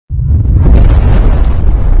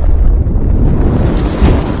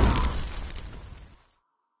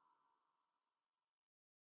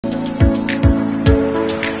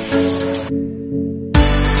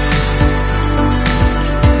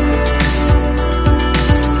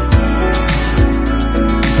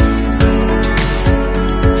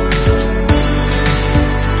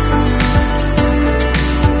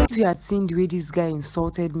seen the way this guy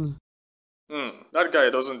insulted me. That guy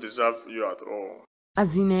doesn't deserve you at all.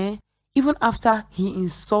 As in, even after he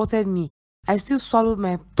insulted me, I still swallowed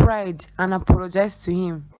my pride and apologized to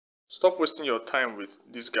him. Stop wasting your time with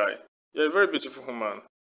this guy. You're a very beautiful woman.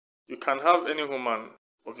 You can have any woman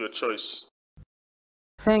of your choice.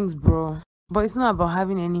 Thanks, bro. But it's not about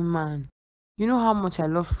having any man. You know how much I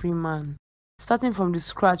love free man. Starting from the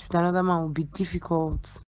scratch with another man would be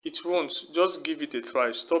difficult. It won't. Just give it a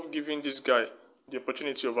try. Stop giving this guy the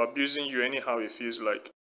opportunity of abusing you anyhow he feels like.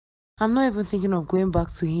 I'm not even thinking of going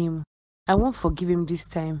back to him. I won't forgive him this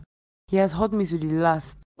time. He has hurt me to the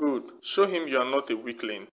last. Good. Show him you are not a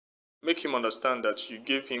weakling. Make him understand that you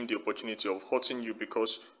gave him the opportunity of hurting you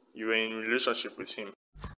because you were in a relationship with him.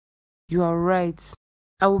 You are right.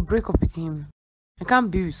 I will break up with him. I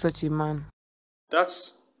can't be with such a man.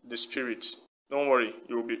 That's the spirit. Don't worry,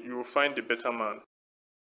 you will find a better man.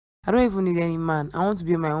 I don't even need any man. I want to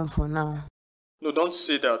be on my own for now. No, don't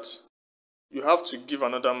say that. You have to give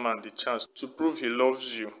another man the chance to prove he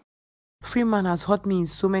loves you. Free man has hurt me in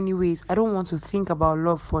so many ways. I don't want to think about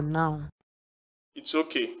love for now. It's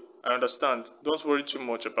okay. I understand. Don't worry too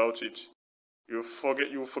much about it. You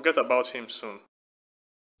will forget about him soon.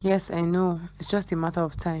 Yes, I know. It's just a matter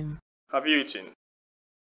of time. Have you eaten?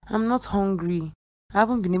 I'm not hungry. I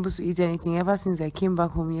haven't been able to eat anything ever since I came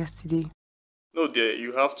back home yesterday. No, dear,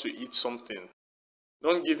 you have to eat something.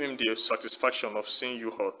 Don't give him the satisfaction of seeing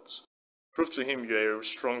you hurt. Prove to him you're a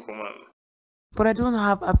strong woman. But I don't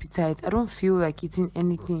have appetite. I don't feel like eating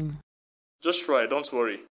anything. Just try, don't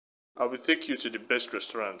worry. I will take you to the best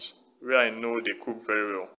restaurant where I know they cook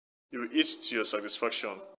very well. You will eat to your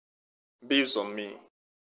satisfaction. Based on me.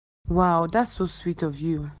 Wow, that's so sweet of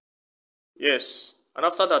you. Yes, and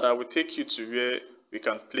after that I will take you to where we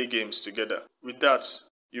can play games together. With that,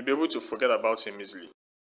 you'll be able to forget about him easily.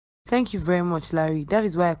 Thank you very much, Larry. That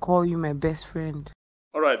is why I call you my best friend.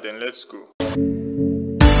 Alright then, let's go.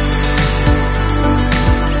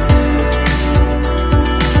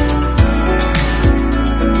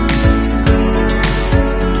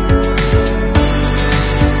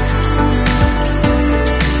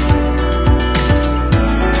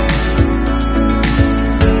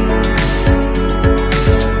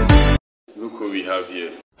 Look who we have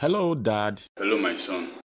here. Hello, Dad. Hello, my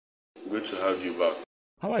son. Good to have you back.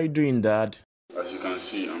 How are you doing, Dad? As you can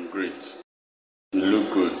see, I'm great. You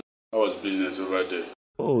look good. How was business over there?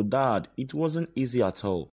 Oh, Dad, it wasn't easy at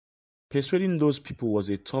all. Persuading those people was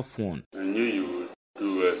a tough one. I knew you would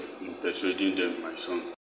do well in persuading them, my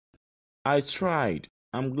son. I tried.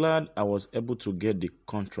 I'm glad I was able to get the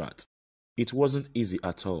contract. It wasn't easy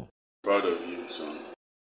at all. Proud of you, son.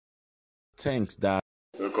 Thanks, Dad.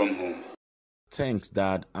 Welcome home. Thanks,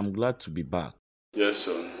 Dad. I'm glad to be back. Yes,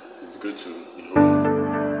 son. It's good to be home.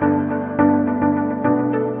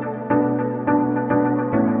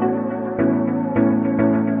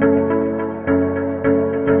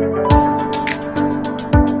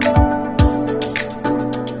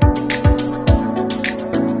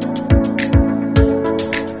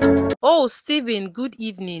 Oh, Stephen, good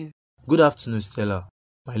evening. Good afternoon, Stella.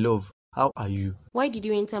 My love, how are you? Why did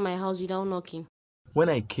you enter my house without knocking? When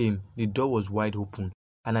I came, the door was wide open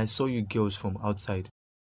and I saw you girls from outside.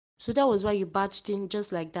 So that was why you barged in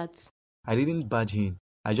just like that. I didn't barge in,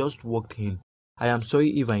 I just walked in. I am sorry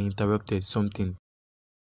if I interrupted something.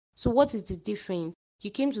 So what is the difference?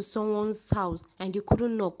 You came to someone's house and you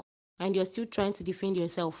couldn't knock, and you're still trying to defend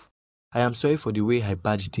yourself. I am sorry for the way I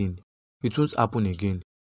barged in. It won't happen again.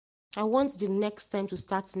 I want the next time to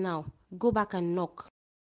start now. Go back and knock.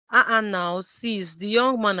 Now, sis, the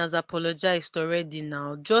young man has apologized already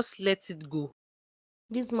now. Just let it go.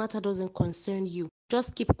 This matter doesn't concern you.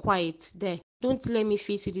 Just keep quiet there. Don't let me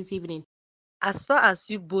face you this evening. As far as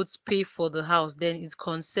you both pay for the house, then it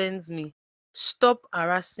concerns me. Stop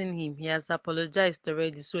harassing him. He has apologized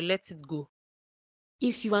already, so let it go.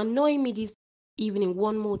 If you annoy me this evening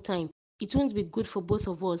one more time, it won't be good for both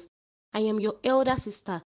of us. I am your elder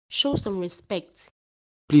sister. Show some respect.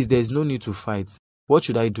 Please, there is no need to fight. What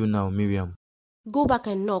should I do now, Miriam? Go back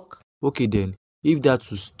and knock. Okay then, if that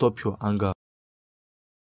will stop your anger.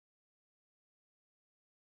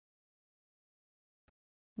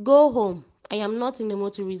 Go home. I am not in the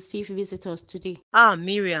mood to receive visitors today.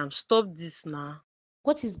 Miriam, stop this now.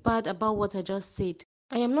 What is bad about what I just said?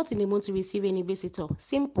 I am not in the mood to receive any visitor.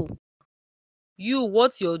 Simple.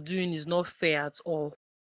 What you're doing is not fair at all.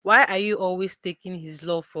 Why are you always taking his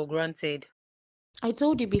love for granted? I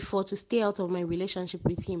told you before to stay out of my relationship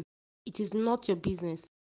with him. It is not your business.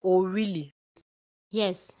 Oh, really?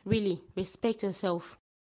 Yes, really. Respect yourself.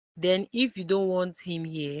 Then if you don't want him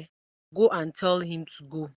here, go and tell him to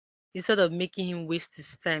go, instead of making him waste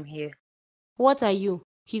his time here. What are you?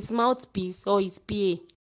 His mouthpiece or his PA?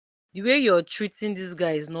 The way you're treating this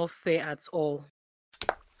guy is not fair at all.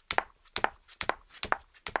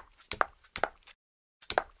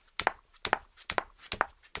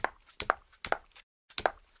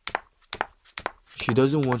 She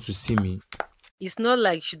doesn't want to see me. It's not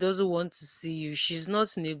like she doesn't want to see you. She's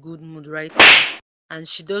not in a good mood right now. And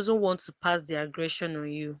she doesn't want to pass the aggression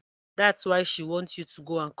on you. That's why she wants you to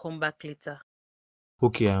go and come back later.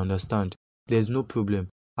 Okay, I understand. There's no problem.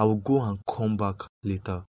 I will go and come back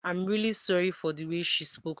later. I'm really sorry for the way she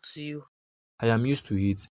spoke to you. I am used to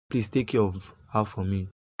it. Please take care of her for me.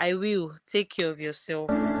 I will. Take care of yourself.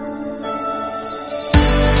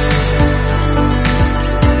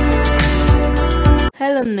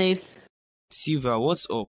 Hello, Nath. Silva, what's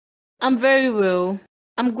up? I'm very well.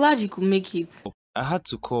 I'm glad you could make it. I had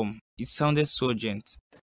to come. It sounded so urgent.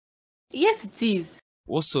 Yes, it is.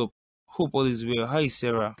 What's up? Hope all is well. How is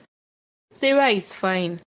Sarah? Sarah is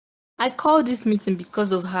fine. I called this meeting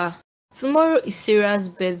because of her. Tomorrow is Sarah's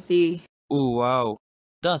birthday. Oh, wow.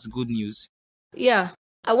 That's good news. Yeah,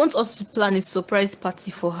 I want us to plan a surprise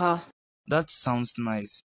party for her. That sounds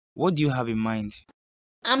nice. What do you have in mind?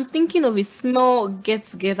 I'm thinking of a small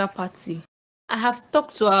get-together party. I have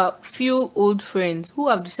talked to a few old friends who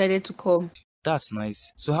have decided to come. That's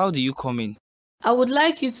nice. So how do you come in? I would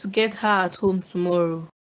like you to get her at home tomorrow.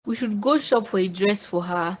 We should go shop for a dress for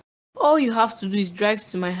her. All you have to do is drive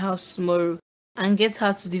to my house tomorrow and get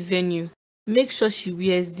her to the venue. Make sure she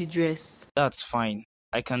wears the dress. That's fine.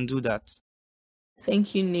 I can do that.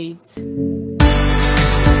 Thank you, Nate.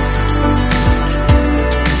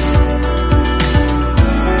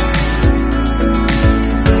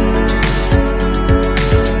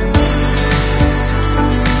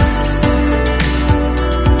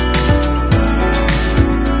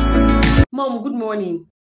 Mom, good morning.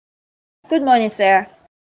 Good morning, Sarah.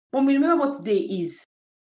 Mom, you remember what today is?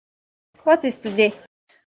 What is today?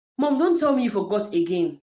 Mom, don't tell me you forgot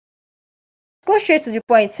again. Go straight to the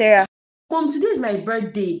point, Sarah. Mom, today is my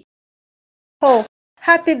birthday. Oh,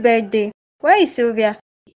 happy birthday. Where is Sylvia?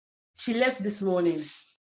 She left this morning.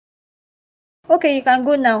 Okay, you can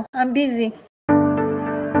go now. I'm busy.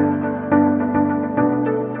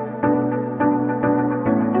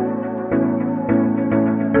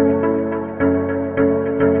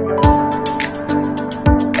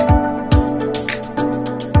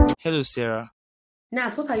 Hello, Sarah.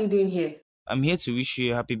 Nat, what are you doing here? I'm here to wish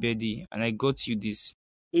you a happy birthday and I got you this.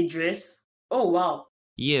 A dress? Oh, wow.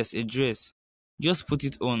 Yes, a dress. Just put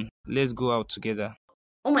it on. Let's go out together.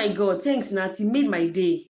 Oh my God, thanks, Nat. You made my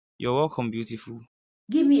day. You're welcome, beautiful.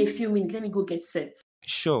 Give me a few minutes. Let me go get set.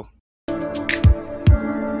 Sure.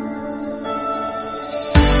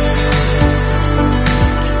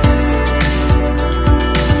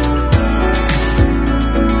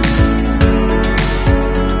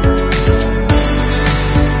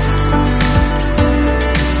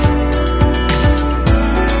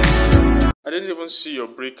 I didn't even see your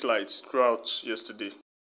brake lights throughout yesterday.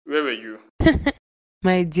 Where were you?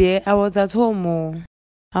 My dear, I was at home. Oh.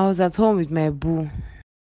 I was at home with my boo.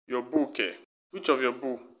 Your boo, okay? Which of your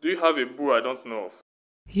boo? Do you have a boo I don't know of?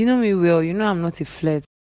 You know me well. You know I'm not a flirt.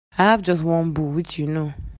 I have just one boo, which you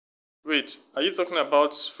know. Wait, are you talking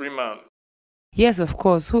about Freeman? Yes, of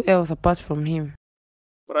course. Who else apart from him?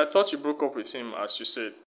 But I thought you broke up with him, as you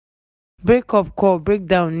said. Break up call, break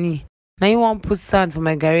down knee. Now you want put sand for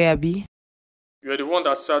my Gary Abi? You are the one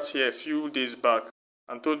that sat here a few days back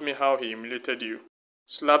and told me how he humiliated you,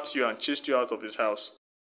 slapped you and chased you out of his house.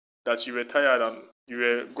 That you were tired and you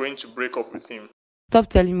were going to break up with him. Stop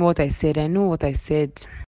telling me what I said. I know what I said.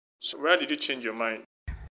 So where did you change your mind?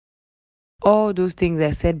 All those things I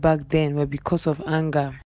said back then were because of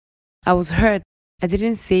anger. I was hurt. I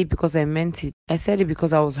didn't say it because I meant it. I said it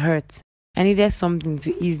because I was hurt. I needed something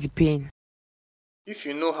to ease the pain. If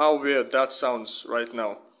you know how weird that sounds right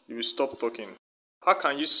now, you will stop talking. How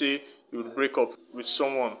can you say you would break up with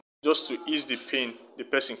someone just to ease the pain the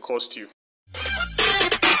person caused you?